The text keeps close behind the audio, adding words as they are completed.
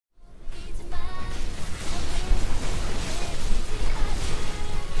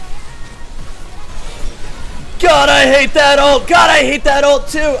God, I hate that ult. God, I hate that ult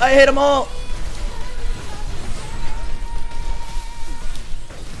too. I hate them all.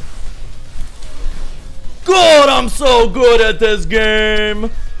 God, I'm so good at this game.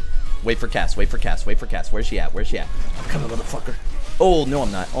 Wait for Cass. Wait for Cass. Wait for Cass. Where's she at? Where's she at? I'm coming, motherfucker. Oh, no,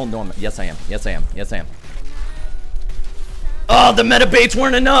 I'm not. Oh, no, I'm not. Yes, I am. Yes, I am. Yes, I am. Oh, the meta baits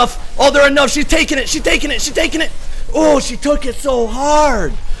weren't enough. Oh, they're enough. She's taking it. She's taking it. She's taking it. Oh, she took it so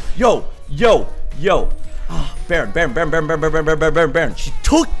hard. Yo, yo, yo. Oh, Baron, Baron, Baron, Baron, Baron, Baron, Baron, Baron, Baron, Baron. She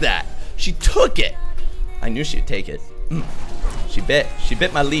took that. She took it. I knew she'd take it. She bit. She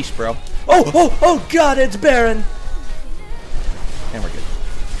bit my leash, bro. Oh, oh, oh, God, it's Baron. And we're good.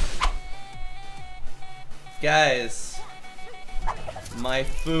 Guys, my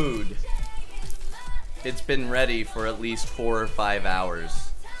food. It's been ready for at least 4 or 5 hours.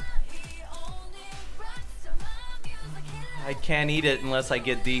 I can't eat it unless I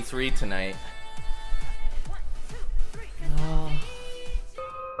get D3 tonight. Oh.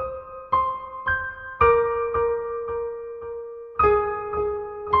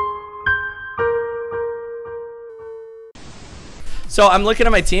 So I'm looking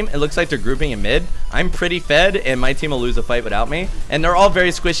at my team. It looks like they're grouping in mid. I'm pretty fed, and my team will lose a fight without me. And they're all very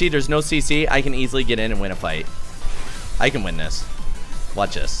squishy. There's no CC. I can easily get in and win a fight. I can win this.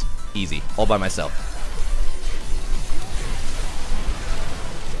 Watch this. Easy. All by myself.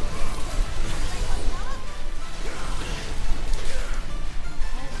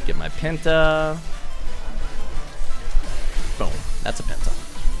 Get my penta. Boom. That's a penta.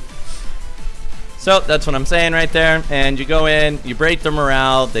 So that's what I'm saying right there. And you go in, you break their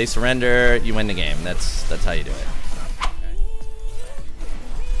morale, they surrender, you win the game. That's how you do it.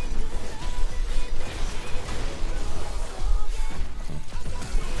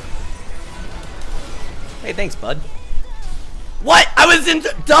 Hey, thanks, bud. What? I was in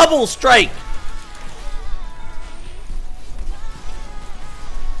double strike.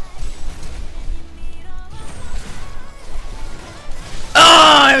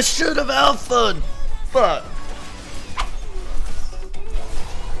 I should have alpha'd. Fuck.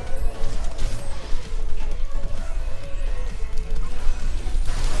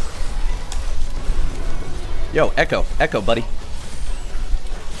 Yo, Echo. Echo, buddy.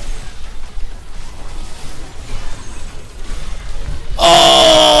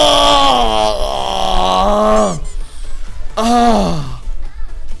 Oh! Oh!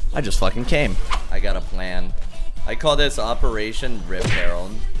 I just fucking came. I got a plan. I call this Operation Rift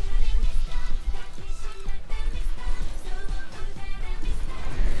Herald.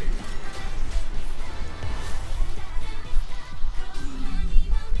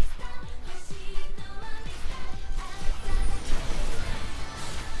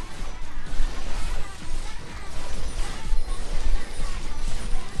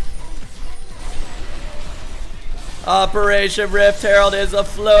 Operation Rift Herald is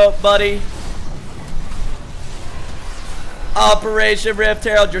afloat, buddy. Operation Rift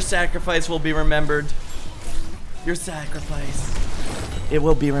Herald, your sacrifice will be remembered. Your sacrifice. It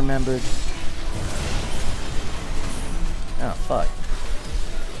will be remembered. Oh, fuck.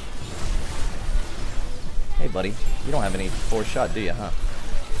 Hey, buddy. You don't have any force shot, do you, huh?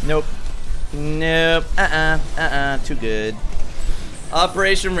 Nope. Nope. Too good.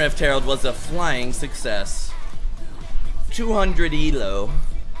 Operation Rift Herald was a flying success. 200 elo.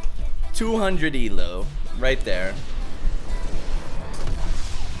 200 elo. Right there.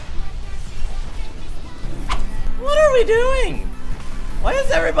 What are we doing? Why is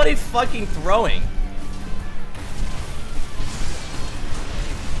everybody fucking throwing?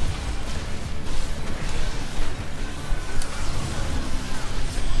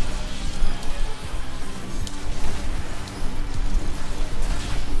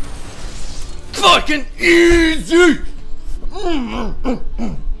 Fucking easy!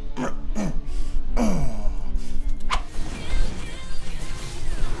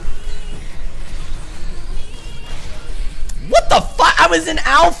 What the fuck? I was in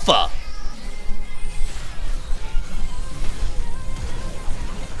alpha!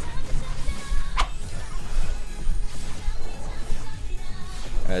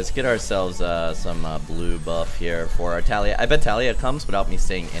 Alright, let's get ourselves some blue buff here for our Talia. I bet Talia comes without me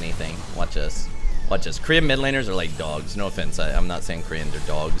saying anything. Watch this. Watch this. Korean mid laners are like dogs. No offense. I'm not saying Koreans are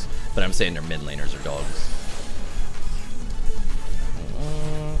dogs, but I'm saying their mid laners are dogs.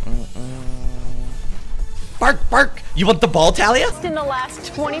 Bark, bark. You want the ball, Talia? Just in the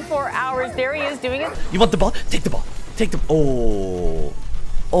last 24 hours, there he is doing it. You want the ball? Take the ball. Take the. Oh.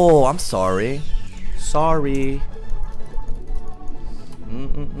 Oh, I'm sorry. Sorry.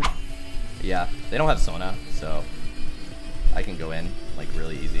 Yeah, they don't have Sona, so I can go in like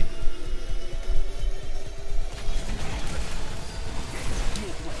really easy.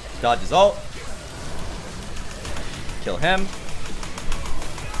 Dodge his ult. Kill him.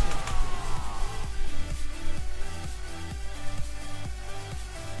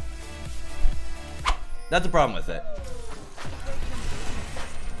 That's the problem with it.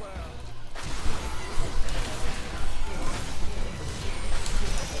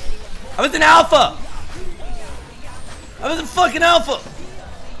 I was an alpha! I was a fucking alpha!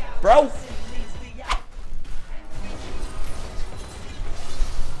 Bro!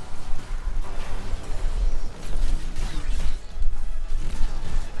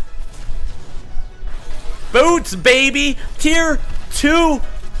 Boots, baby! Tier 2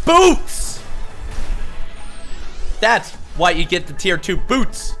 boots! That's why you get the tier 2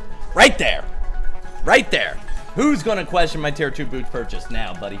 boots. Right there. Right there. Who's gonna question my tier 2 boots purchase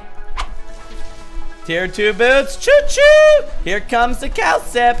now, buddy? Tier 2 boots, choo-choo! Here comes the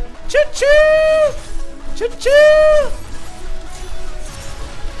Cowsep, choo-choo! Choo-choo!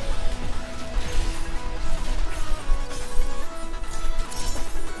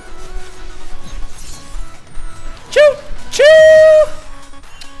 Choo-choo!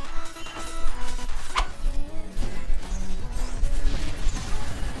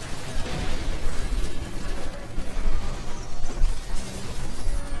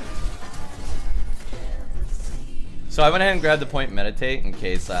 So I went ahead and grabbed the point meditate in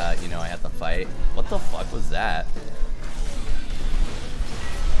case, you know, I had to fight. What the fuck was that?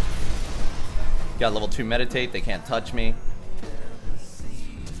 Got level 2 meditate, they can't touch me.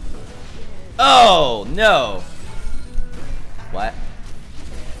 Oh, no! What?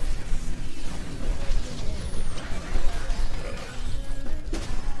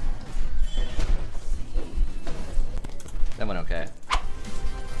 That went okay.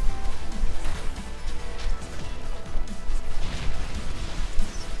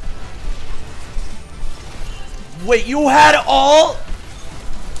 Wait, you had all?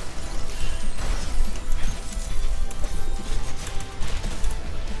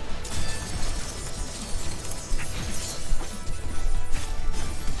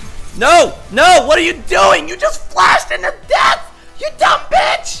 No! No! What are you doing? You just flashed into death! You dumb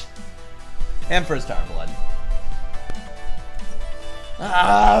bitch! And first Tower Blood.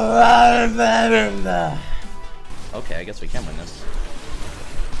 Okay, I guess we can win this.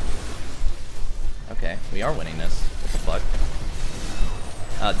 Okay, we are winning this. What the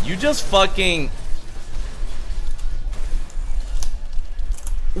fuck? You just fucking...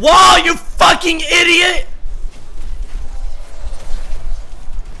 Whoa, you fucking idiot!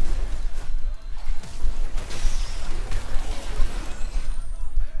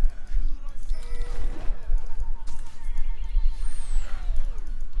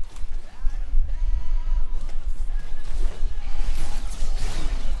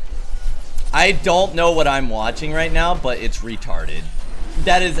 I don't know what I'm watching right now, but it's retarded.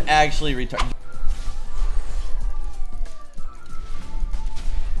 That is actually retarded.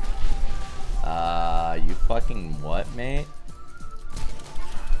 You fucking what, mate?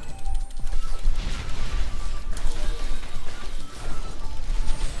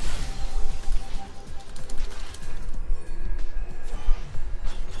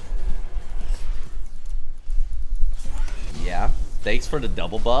 Yeah, thanks for the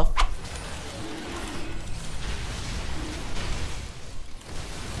double buff.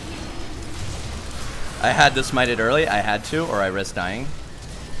 I had to smite it early. I had to, or I risked dying.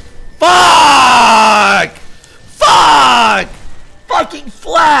 Fuck! Fuck! Fucking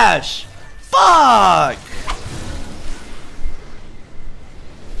flash! Fuck!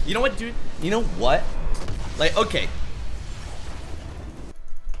 You know what, dude? You know what? Like, okay.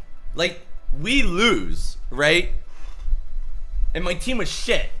 Like, we lose, right? And my team was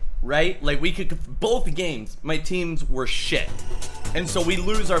shit, right? Like, we could, both games, my teams were shit. And so we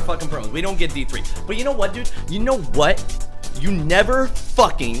lose our fucking promos. We don't get D3. But you know what, dude? You know what? You never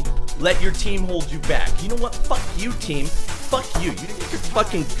fucking let your team hold you back. You know what? Fuck you, team. Fuck you. You think you're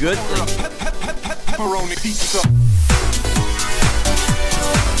fucking good? Like